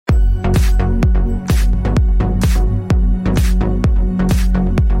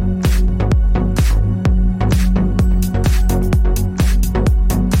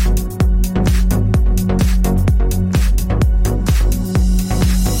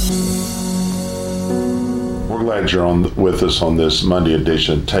glad you're on with us on this Monday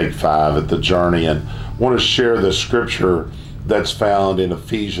edition, Take 5 at the Journey, and want to share the scripture that's found in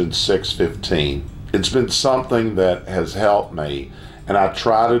Ephesians 6:15. It's been something that has helped me, and I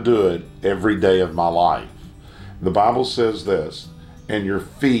try to do it every day of my life. The Bible says this, and your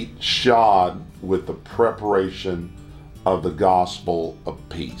feet shod with the preparation of the gospel of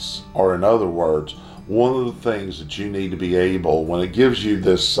peace. Or in other words, one of the things that you need to be able, when it gives you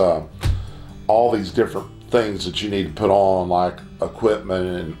this, all these different things that you need to put on, like equipment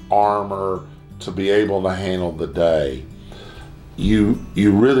and armor to be able to handle the day, you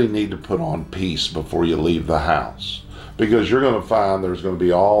really need to put on peace before you leave the house, because you're going to find there's going to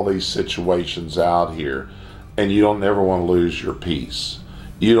be all these situations out here, and you don't never want to lose your peace.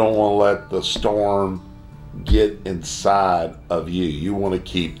 You don't want to let the storm get inside of you. You want to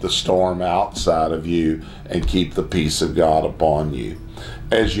keep the storm outside of you and keep the peace of God upon you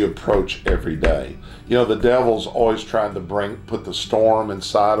as you approach every day. You know, the devil's always trying to put the storm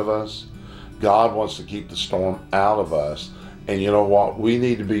inside of us. God wants to keep the storm out of us. And you know what? We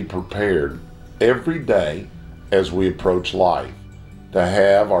need to be prepared every day as we approach life to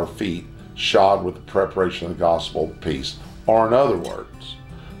have our feet shod with the preparation of the gospel of peace. Or in other words,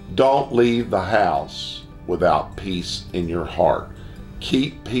 don't leave the house without peace in your heart.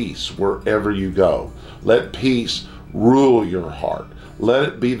 Keep peace wherever you go. Let peace rule your heart. Let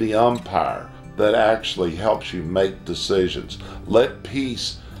it be the umpire that actually helps you make decisions. Let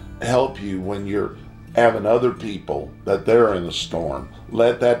peace help you when you're having other people that they're in a storm.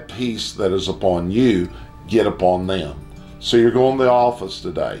 Let that peace that is upon you get upon them. So you're going to the office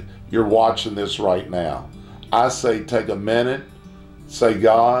today. You're watching this right now. I say take a minute. Say,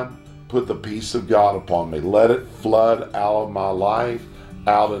 God, put the peace of God upon me. Let it flood out of my life,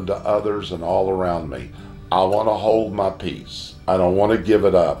 out into others and all around me. I want to hold my peace. I don't want to give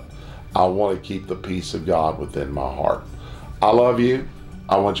it up. I want to keep the peace of God within my heart. I love you.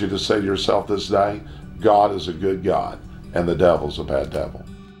 I want you to say to yourself this day, God is a good God and the devil's a bad devil.